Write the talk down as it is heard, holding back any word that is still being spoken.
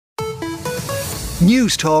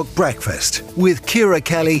News Talk Breakfast with Ciara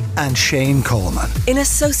Kelly and Shane Coleman. In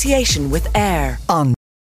association with AIR on.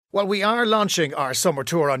 Well, we are launching our summer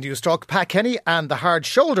tour on News Talk. Pat Kenny and The Hard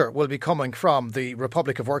Shoulder will be coming from the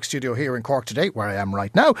Republic of Work studio here in Cork today, where I am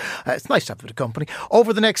right now. It's nice to have a bit of company.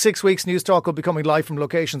 Over the next 6 weeks, News Talk will be coming live from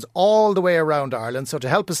locations all the way around Ireland. So to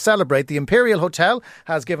help us celebrate, the Imperial Hotel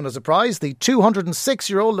has given us a prize. The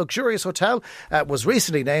 206-year-old luxurious hotel was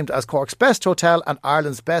recently named as Cork's best hotel and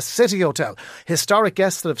Ireland's best city hotel. Historic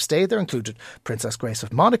guests that have stayed there included Princess Grace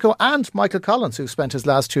of Monaco and Michael Collins, who spent his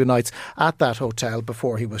last 2 nights at that hotel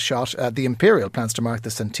before he was shot. The Imperial plans to mark the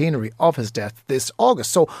centenary of his death this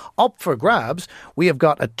August. So up for grabs, we have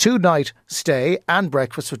got a 2-night stay and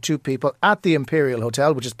breakfast for 2 people at the Imperial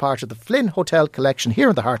Hotel, which is part of the Flynn Hotel collection here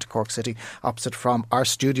in the heart of Cork City, opposite from our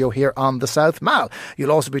studio here on the South Mall.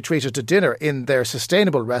 You'll also be treated to dinner in their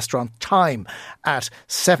sustainable restaurant Time at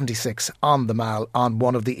 76 on the Mall on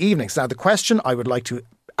one of the evenings. Now, the question I would like to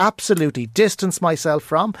absolutely distance myself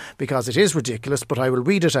from, because it is ridiculous, but I will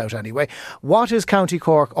read it out anyway. What is County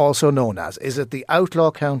Cork also known as? Is it the Outlaw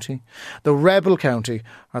County, the Rebel County,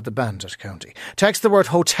 or the Bandit County? Text the word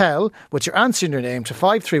hotel with your answer in your name to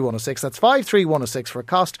 53106. That's 53106 for a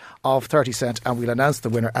cost of 30 cents, and we'll announce the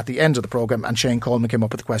winner at the end of the programme. And Shane Coleman came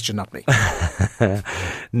up with the question, not me.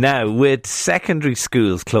 Now, with secondary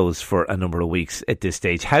schools closed for a number of weeks at this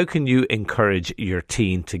stage, how can you encourage your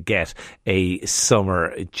teen to get a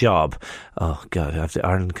summer job? Oh God, have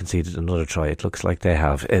Ireland conceded another try? It looks like they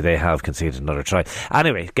have conceded another try.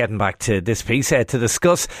 Anyway, getting back to this piece, to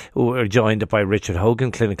discuss, we're joined by Richard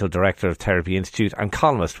Hogan, Clinical Director of Therapy Institute and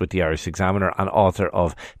columnist with the Irish Examiner and author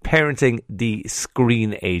of Parenting the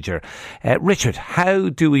Screen-Ager. Richard, how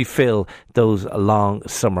do we fill those long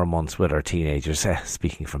summer months with our teenagers?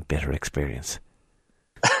 Speaking from bitter experience.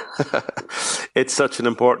 It's such an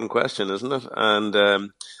important question, isn't it?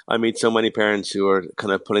 And I meet so many parents who are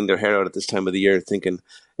kind of pulling their hair out at this time of the year, thinking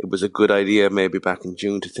it was a good idea maybe back in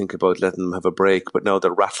June to think about letting them have a break, but now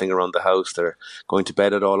they're rattling around the house, they're going to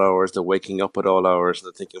bed at all hours, they're waking up at all hours, and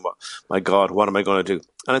they're thinking, well, my God, what am I going to do?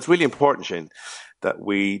 And it's really important, Shane, that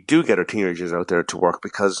we do get our teenagers out there to work,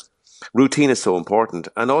 because routine is so important,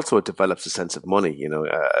 and also it develops a sense of money,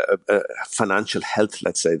 financial health,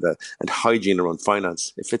 let's say, and hygiene around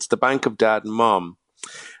finance. If it's the bank of dad and mom,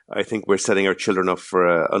 I think we're setting our children up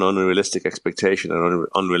for an unrealistic expectation, an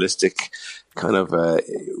unrealistic kind of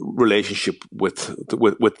relationship with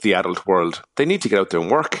the adult world. They need to get out there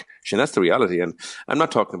and work, and that's the reality. And I'm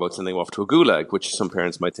not talking about sending them off to a gulag, which some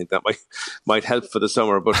parents might think that might help for the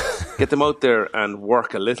summer, but get them out there and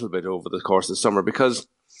work a little bit over the course of the summer, because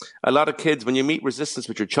a lot of kids, when you meet resistance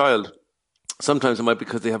with your child, sometimes it might be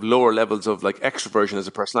because they have lower levels of like extroversion as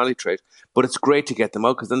a personality trait, but it's great to get them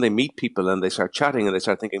out, because then they meet people and they start chatting and they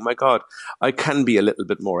start thinking, my God, I can be a little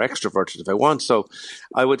bit more extroverted if I want. So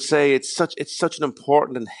I would say it's such an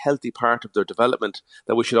important and healthy part of their development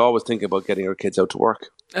that we should always think about getting our kids out to work.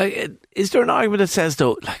 Is there an argument that says,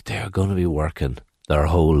 though, like they're going to be working their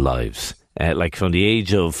whole lives, like from the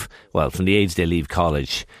age they leave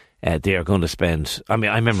college? They are going to spend... I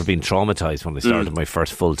mean, I remember being traumatised when I started my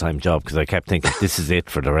first full-time job, because I kept thinking, this is it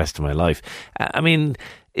for the rest of my life. I mean,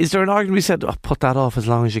 is there an argument we said, put that off as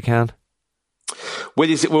long as you can? Well,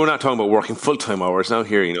 you see, we're not talking about working full-time hours now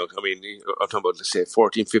here, I'm talking about, let's say, a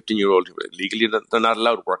 14, 15-year-old, legally, they're not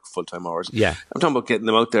allowed to work full-time hours. Yeah. I'm talking about getting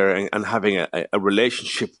them out there and having a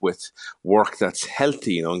relationship with work that's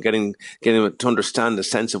healthy, and getting them to understand the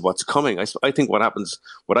sense of what's coming. I think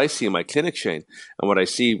what I see in my clinic, Shane, and what I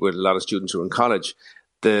see with a lot of students who are in college,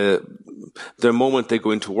 the moment they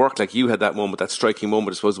go into work, like you had that moment, that striking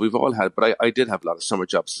moment, I suppose we've all had, but I did have a lot of summer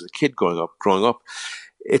jobs as a kid growing up.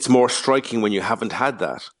 It's more striking when you haven't had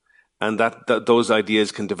that. And that those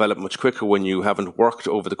ideas can develop much quicker when you haven't worked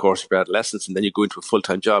over the course of your adolescence, and then you go into a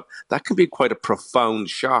full-time job. That can be quite a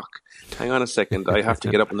profound shock. Hang on a second, I have to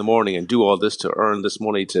get up in the morning and do all this to earn this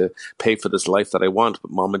money to pay for this life that I want.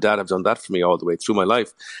 But mom and dad have done that for me all the way through my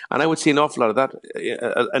life. And I would see an awful lot of that,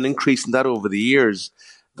 an increase in that over the years,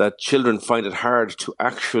 that children find it hard to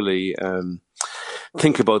actually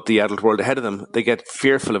think about the adult world ahead of them. They get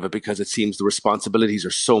fearful of it because it seems the responsibilities are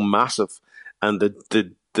so massive, and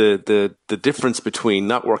the difference between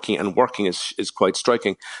not working and working is quite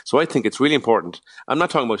striking. So I think it's really important. I'm not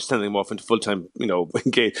talking about sending them off into full-time,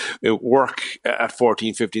 work at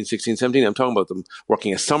 14, 15, 16, 17. I'm talking about them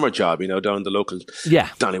working a summer job, down the local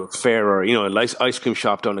Donnybrook Fair, or, an ice cream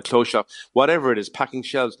shop, down a clothes shop, whatever it is, packing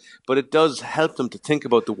shelves. But it does help them to think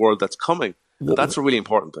about the world that's coming. That's a really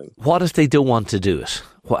important thing. What if they don't want to do it?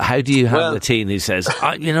 How do you have a teen who says,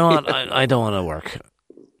 I don't want to work?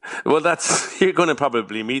 Well, you're going to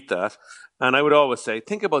probably meet that. And I would always say,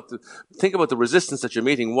 think about the resistance that you're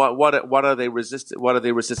meeting. What are they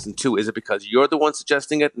resistant to? Is it because you're the one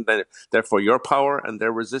suggesting it, and then therefore your power and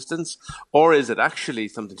their resistance, or is it actually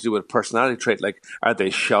something to do with a personality trait? Like, are they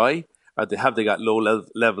shy? Have they got low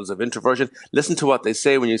levels of introversion? Listen to what they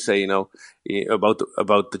say when you say, about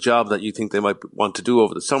the job that you think they might want to do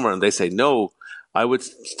over the summer, and they say no. I would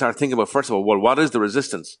start thinking about, first of all, what is the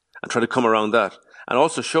resistance, and try to come around that, and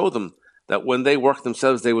also show them that when they work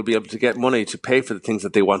themselves, they will be able to get money to pay for the things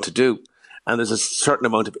that they want to do. And there's a certain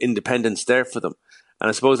amount of independence there for them. And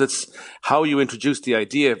I suppose it's how you introduce the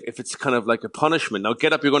idea. If it's kind of like a punishment, now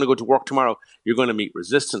get up, you're going to go to work tomorrow, you're going to meet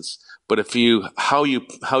resistance. But how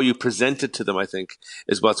you present it to them, I think,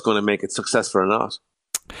 is what's going to make it successful or not.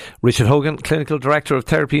 Richard Hogan, Clinical Director of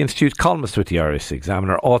Therapy Institute, columnist with the Irish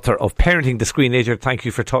Examiner, author of Parenting the Screenager. Thank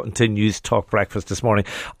you for talking to News Talk Breakfast this morning.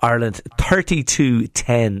 Ireland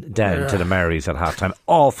 32-10 down to the Maoris at halftime.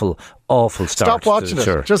 Awful start. Stop watching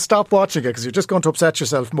it. Just stop watching it, because you're just going to upset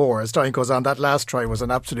yourself more as time goes on. That last try was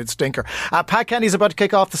an absolute stinker. Pat Kenny's about to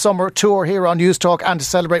kick off the summer tour here on News Talk, and to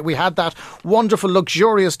celebrate, we had that wonderful,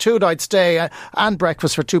 luxurious 2-night stay and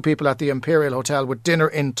breakfast for 2 people at the Imperial Hotel, with dinner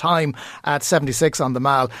in time at 76 on the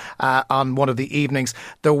Mall on one of the evenings.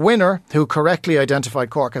 The winner, who correctly identified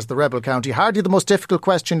Cork as the rebel county, hardly the most difficult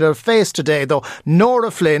question to face today, though,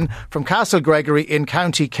 Nora Flynn from Castle Gregory in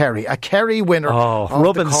County Kerry, a Kerry winner.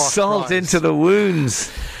 Rubbing salt into the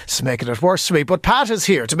wounds. It's making it worse for me. But Pat is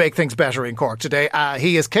here to make things better in Cork today.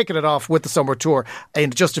 He is kicking it off with the summer tour in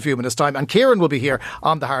just a few minutes' time. And Kieran will be here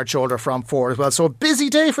on the hard shoulder from 4 as well. So a busy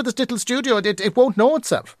day for this little studio. It won't know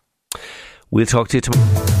itself. We'll talk to you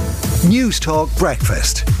tomorrow. News Talk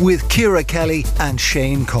Breakfast with Ciara Kelly and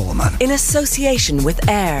Shane Coleman. In association with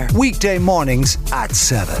AIR. Weekday mornings at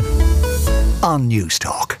 7 on News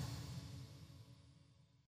Talk.